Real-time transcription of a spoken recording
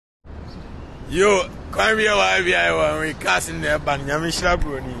Yo, Kwame wa we casting there ban Nyamishla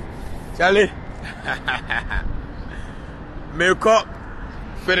broni. Charlie. Me ko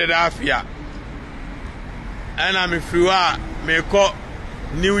Philadelphia. And I'm Friwa, me ko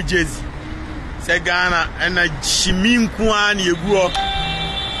New Jersey. Se Ghana and a Shimin Kwan Yeguo.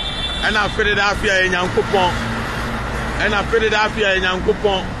 And I Philadelphia in Yankopon. And I Philadelphia in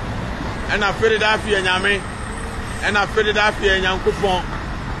Yankopon. And I Philadelphia in Yame. And I Philadelphia in Yankopon.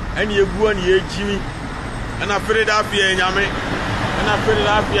 And you go and ye Jimmy, and I feel that fear in Yame, and I feel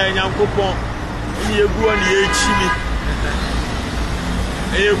that fear in Yankopon, and you go and ye Jimmy.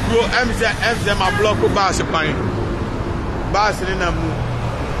 And you grow MZ my block of bass pine, bass in a moon.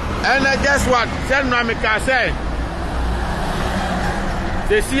 And guess what? Send Ramika say,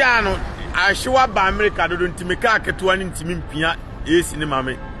 the Siano, I show up by America, don't to make a to one intimate pia, is in the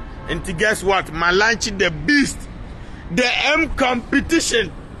mammy. And to guess what? My lunch the beast, the M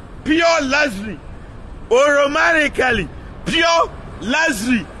competition. Pure luxury, automatically pure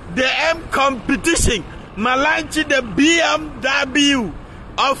luxury. The M competition, Malanchi the BMW,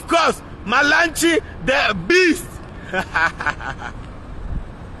 of course, Malanchi the beast,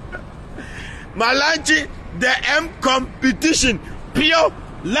 Malanchi the M competition, pure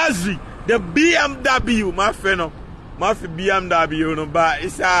luxury. The BMW, my friend, my BMW, no, but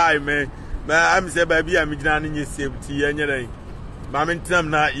it's high, man. But I'm saying, baby, I'm in your safety, and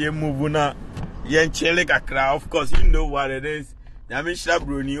Momentum na ye move na ye nchele kakra. Of course you know what it is. Nyamishla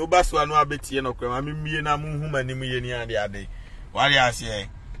broni obaswa no abeti no kwa mie na munhu manimu ye ni ade ade. What you say?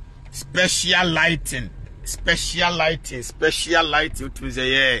 Special lighting to say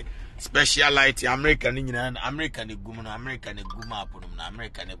special lighting American ni nyina American e gum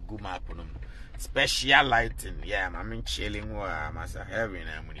aponum special lighting yeah mama chilling wa masa heavy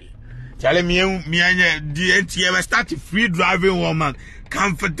na mudi. Charlie, me DNT start free driving woman.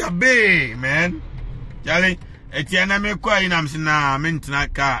 Comfortable, man. Charlie, Etiana me kwa ina msina mentina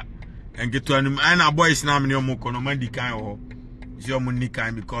car and get to an boys na me no kono man di kan ho. Is your money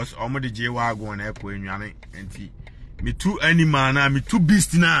kan because omo de je wa go na ekwo enwane enti. Me too animal na me too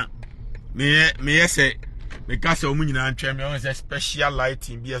beast na. Me say me kasa omo nyina antwe me on say special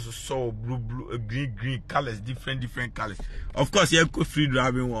lighting be so blue green colors different colors. Of course you go free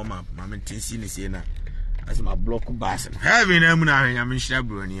driving woman mama tinsi ni say na as my block bass having em na Nyamishla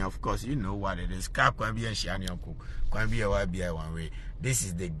broni. Of course you know what it is. Kwame and Shani uncle Kwame YBI one way. This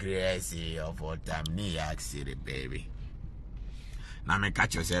is the gracie of all time New York City, baby. Now me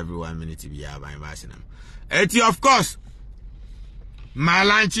catch us every 1 minute to be by them. Of course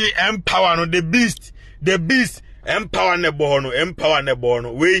Malanchi empower no the beast empower ne bono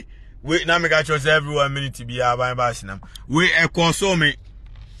we now me catch us every 1 minute to be by them. We so me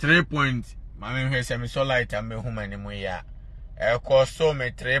 3 points. Mama here say me so light and me human in ya. So me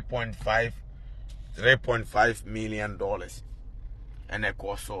 $3.5 million. And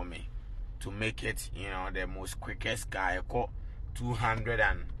so me to make it, you know, the most quickest car.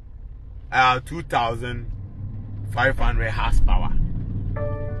 2,500 horsepower.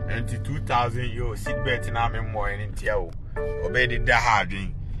 And 2,000 yo seatbelt now me more in Tiao. Obey the hard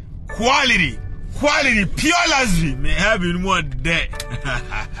ring. Quality, pure luxury. Me having more there.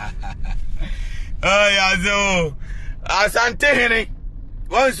 Oh yeah, so asante hene.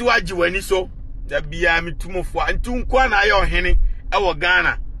 Once you watch when you so that be me too for and too kwana yo hene. Ewo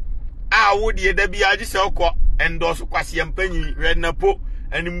Ghana. Would ye there be a just endorse Kwasia Mpeni red Napo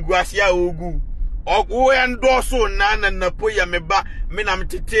and Kwasia ogu. O endorse na Napo ya meba me na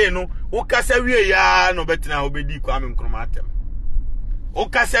mtete no. O kasa wie ya no betina obedi Kwame Nkrumah atem. O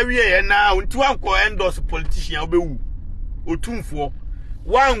kasa wie ya na untu anko endorse politician obewu. Otumfo.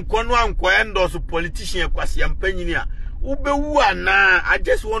 One endorse politician Kwasia Mpeni ni a ubewu ana. I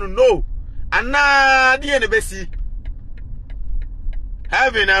just want to know. Ana di ene besi.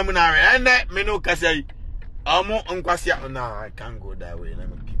 Having and me no kasai. Kwasia. No, I can't go that way. Let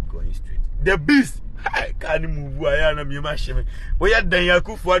me keep going straight. The beast. I can't move. I am a machine. We are done.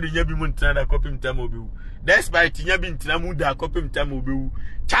 Akufu adu nyabi muntina copy mtamobu. Despite nyabi ntinamu da copy mtamobu.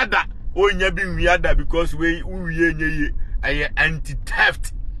 Chada o nyabi wiada because we nye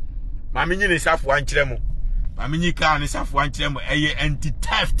anti-theft. Mami nyine safu anchiremo. Mami nyika ni safu anchiremo.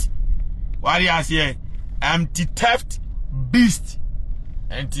 Anti-theft. What you say? Anti-theft beast.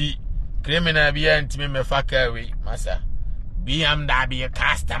 Anti-criminal be anti-me fucker we massa. BMW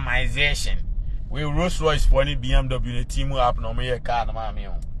customization. We Rolls Royce for any BMW team up no me car na mami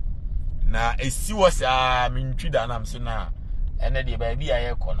on. Na esi was mintwida na mso na ene de baby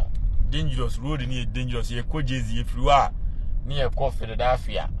aye kono. Dangerous road ni dangerous ye ko jezi e friwa ni e ko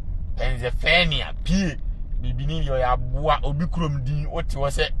Philadelphia. Pennsylvania P bibini yo ya boa obi krom din oti wo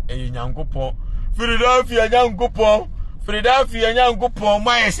se Nyankopon Philadelphia Nyankopon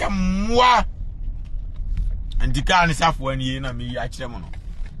ma yese mwa ndika ni safo ani na me ya kire mo no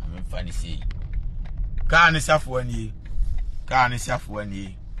me fa ni sei ka ni safo ani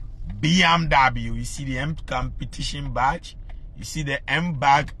BMW, you see the M competition badge, you see the M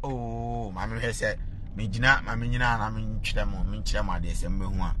bag. Oh, mama say me nyina na me nkyeremo ade sembe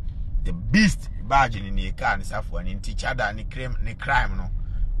ho a the beast badge in the car ni safo ani teacher da ni crime no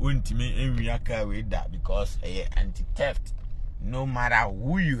wontimi enwia car we da because anti theft. No matter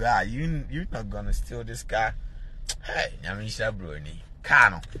who you are, you're not gonna steal this car. Hey, nyamisha bro ni car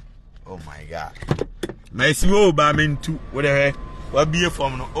no. Oh my god. My CEO ba me ntu what the heck? What be a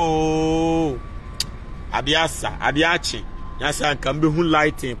form no? Oh, abiachi. Yasa can be who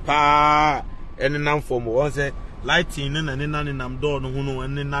lighting pa any nam form. One say lighting and nam door no who no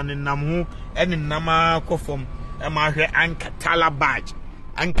and nam who any nama ko form. Am here Ankatala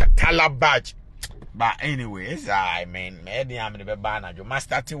badge. But anyways, I mean, maybe I'm the banner. You must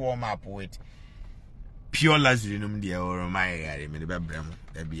start to warm up with pure luxury num dia or my area. Me the bebrem.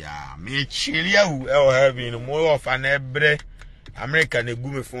 There be me chilia who having more of an ebre. America ne gu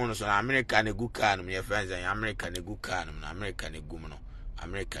me phone so America ne gu car no me friends and America ne gu car no America ne gu no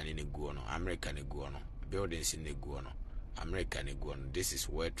America ne gu no America ne gu no buildings ne gu no America ne gu no. This is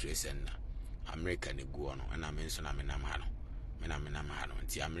World Trade Center. America ne gu no and I mean so na me nam ha no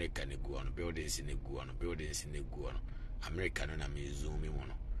nti America ne gu no buildings ne gu no America no na me zoom me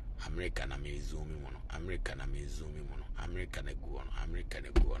no America na me zoom me no America na me zoom me no America ne gu no America ne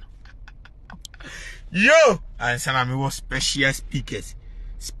gu no. Yo, and sana me was special speakers.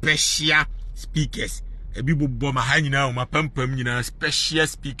 Ebibo boma ha nyina o mapampam nyina special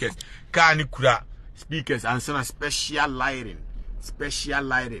speakers. Ka ni kura speakers and sana special lighting.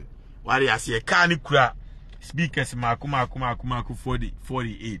 Wari ase ka ni kura speakers maku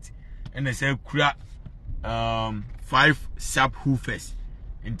 48. And I say kura 5 subwoofers.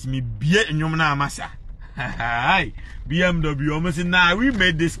 Ntimi bie enyom na amasa. Hi, BMW almost now we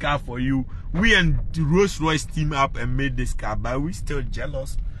made this car for you. We and the Rolls-Royce team up and made this car, but we still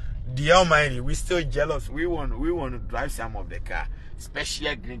jealous. The Almighty, we still jealous. We want to drive some of the car,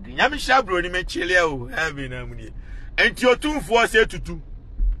 especially green. Yamisha bro, ni me chile o heavy na muni. And your 2 4 say to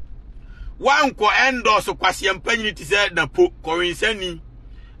 1 ko endorse Kwasia Mpeni ti say Napo Kowinsani.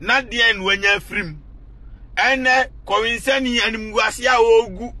 Na the end when you free. And Kowinsani and Kwasia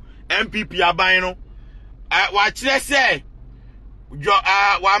ogu MPP aban no. Wa kire say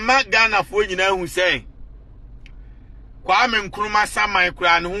wa ma Ghana fo nyina hu say Kwame Nkrumah saman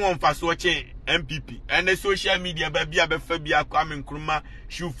kura ne ho mfaso che MPP and the social media ba bia be fa bia Kwame Nkrumah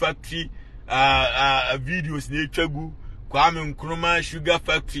shoe factory videos na etwagu Kwame Nkrumah sugar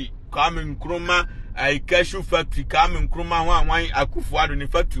factory Kwame Nkrumah cashew factory Kwame Nkrumah ho anwan Akufu ado ne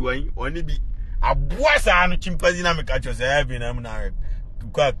factory wan oni bi aboa sa no chimpanzee na me ka cho say be na mu na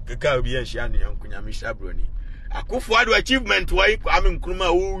ka obi e hia ne yankunya me shabroni Akufu ado achievement why Kwame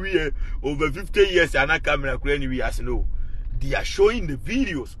Nkrumah who over 50 years and a camera we as no. They are showing the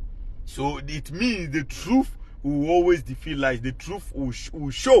videos. So it means the truth will always defeat lies. The truth will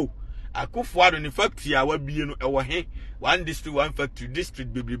show. Akufu ado in factory our be no one district one factory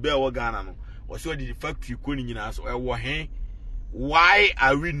district baby bear Ghana no. Also the factory koni nyina so why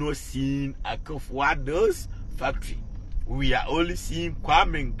are we not seeing Akufu ado's factory? We are only seeing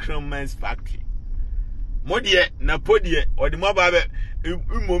Kwame Nkrumah's factory. Modie Napo die odi mo ba be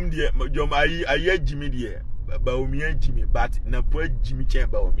umom die jom ayi Jimmy die ba omi Jimmy but Napo Jimmy chen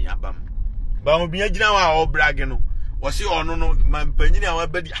ba omi abam ba omi agina wa o brag no wo se ono no mampanyini a wa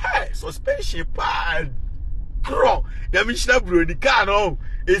ba di suspension pa kro ya mi shina bro di car no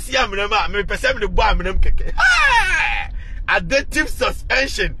esi amena ma me pese me de bo amena keke adaptive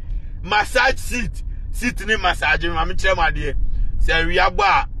suspension massage seat ni massage ma me kire ma de se wi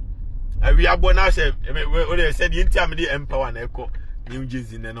agba we are born now say we said the entire me empower na eko new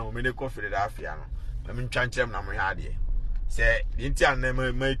jersey na no me ne ko fere da afia no me ntwankyerem na mo ha de say the entire na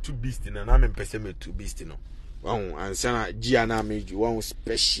my two beast na me pese me two beast no one ansana gia na me one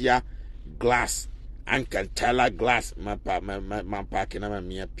special glass Ankatala glass ma park na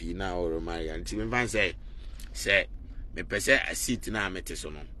me pi na or my anti me fan say me pese a seat na mete so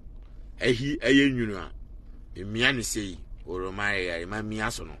no ehi enwunu a emia ne sei or my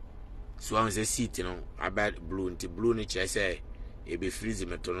mia so no. So I was a seat, about blue into blue nature say e be freeze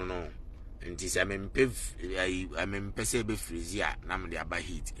meto no nti say I'm pese be freeze ya na me dey aba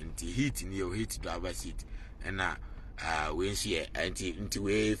heat nti heat ni your heat do aba seat and we see anti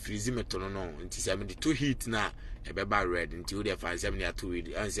we freeze meto no nti 72 heat na ebeba red nti we dey fan 72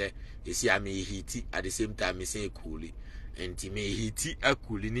 read and say you see am heat at the same time me say cool nti me heat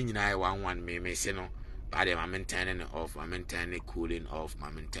akuli ni nyina 11 me say no but I'm maintaining off, I'm maintaining cooling off,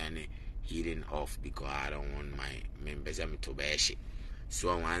 I'm maintaining heating off because I don't want my members to be shit.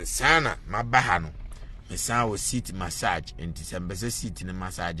 So one sana my bahano me san will sit massage and December sit in the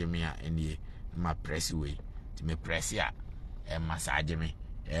massage me and my press way to me press ya and massage me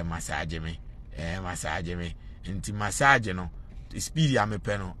massage me into massage no the speedy I'm a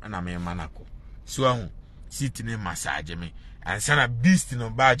penal and I'm a manako. So sit in massage me and sana beast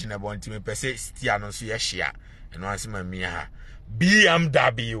no badge na bon me pese stia no so ye hia and once my mia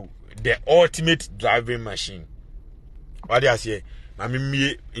BMW the ultimate driving machine. What I say mami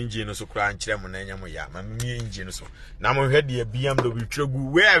mie engine so kra nkyere mo na nyam ya mami mie engine so na mo hwe de BMW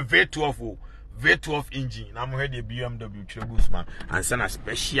tregu where V12 engine na mo hwe de BMW tregu man and sana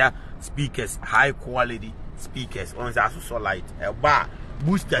special speakers high quality speakers on that so light e ba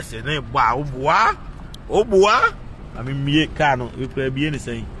boosters e na ba oboa I mean, me car no, we play be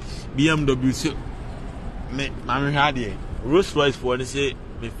anything. BMW so me, Mammy Hardy. Rolls Royce for the say,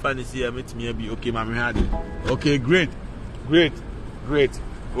 me funny see, I meet me be okay, Mammy Hardy. Okay, great.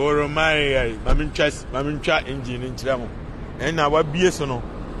 Or my Mammy Chat engine in Chamo. And now what be so no?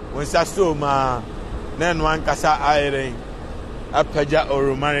 When I saw my then one Casa iron. Ghpage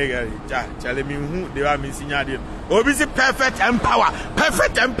or Romare, telling me who they are missing idea. Obviously, perfect empower,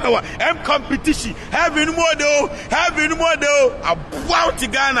 and competition. Having more though. A bounty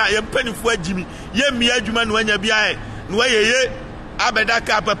Ghana, a penny for Jimmy. Ye me adjuman when you be I. No ye,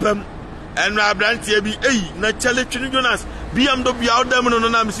 Abedaka papam, and Rabranti be a naturally Jonas. BMW out them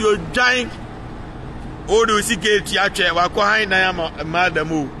on I'm so giant. Oh, do you see Ghpage? While behind I am a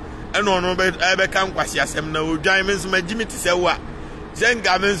madam. And no ever come Kwasia sem no diamonds my Jimmy to say what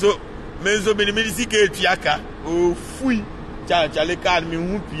Zenga menzo benefit yaka oh fui chale card me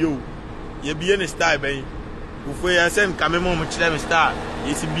whoop you ye be any style ben ufo ya send kamemo mo chile me star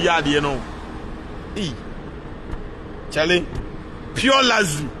yes bia de no chale pure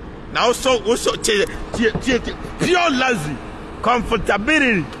lazy now so pure lazy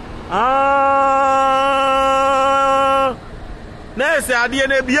comfortability Nese adie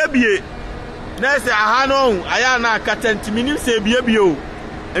na biebie nese aha no aya na akatenti minim se biebie o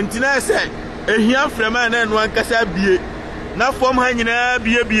enti nese ehia frema na enu ankasa bie na fom ha nyina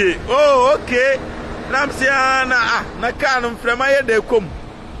biebie oh okay nam se na ka no frema ye de kom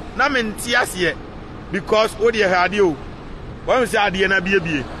na menti ase because o de ha adie o won se adie na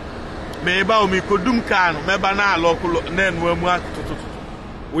biebie me ba o mi kodum ka no me ba na alokolo na enu amu atototo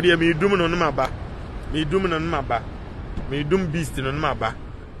o de mi dum no maba me dum beast no maba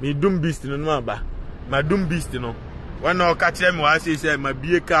me dum beast no maba ma dum beast no when no catch them wa say ma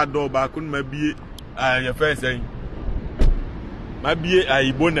bie car door ba kun ma bie your friend saying ma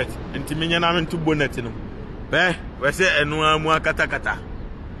bie bonnet enti me nyana me to bonnet no we say enu amu akatakata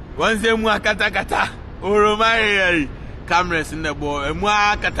one say mu akatakata oromai cameras in the boy emu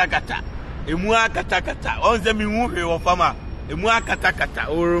akatakata on say me hu he wo fama emu akatakata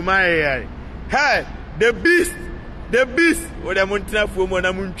oromai hey the beast with the mountain for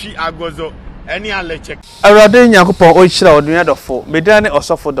Monamunchi Agozo, any other check. A radin Yakupo, Oishra, or Adfo, Medani or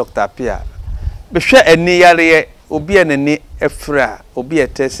Sofo Dr. Pia. Be share a near Obi and a knee, a fra, Obi a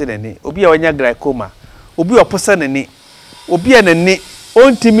tested any, Obi or Glycoma, Obi or person any, Obi and a knee,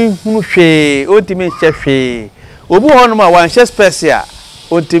 own Timmy Mushe, own Timmy Chefy, Obi on my one chest pesia,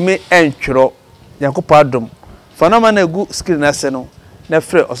 own Timmy Enchro, Yakupadum, Phenomena good skill national,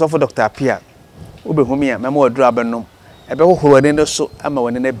 Nefre or Sofo Dr. Pia. Ube humia memo draba no ebe hohoro ne so ama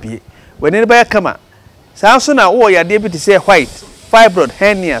wone na bie wone ne ba kama sanso na wo yade bi te say white fibroid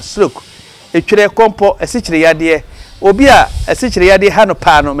hernia stroke etwere kompo esikyire yade obi a esikyire yade ha no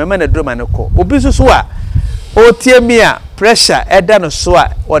pa no mema na droma ne ko obi so a otiemia pressure eda no so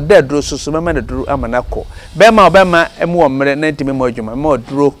a oda duro so mema na duro ama na ko bema emu omre na ntimi mo adwuma ma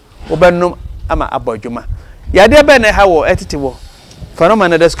oduro obenum ama abodwuma yade be na ha wo etete wo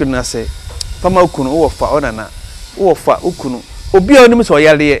phenomena desk na say Fama ukunu uwofa onana uwofa ukunu obi a onim so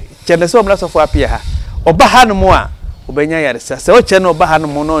yare chene se omla sofo apia ha oba ha no mo a obenya yare sa se o chene oba ha no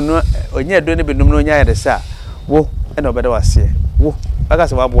mo no onya edo ne benum no onya yare sa wo ena obeda wase wo aka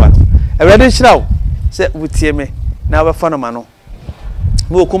se wabo ano ewrede hirawo se wutie me na oba fa no ma no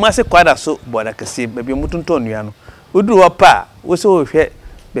wo kuma se kwada so boda kase bebi mutunto nua no oduru opa wo se wo hwe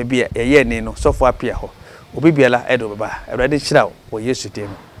bebi ye ni no sofo apia ho obi biala edo baba ewrede hirawo wo Yesu dem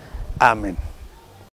amen.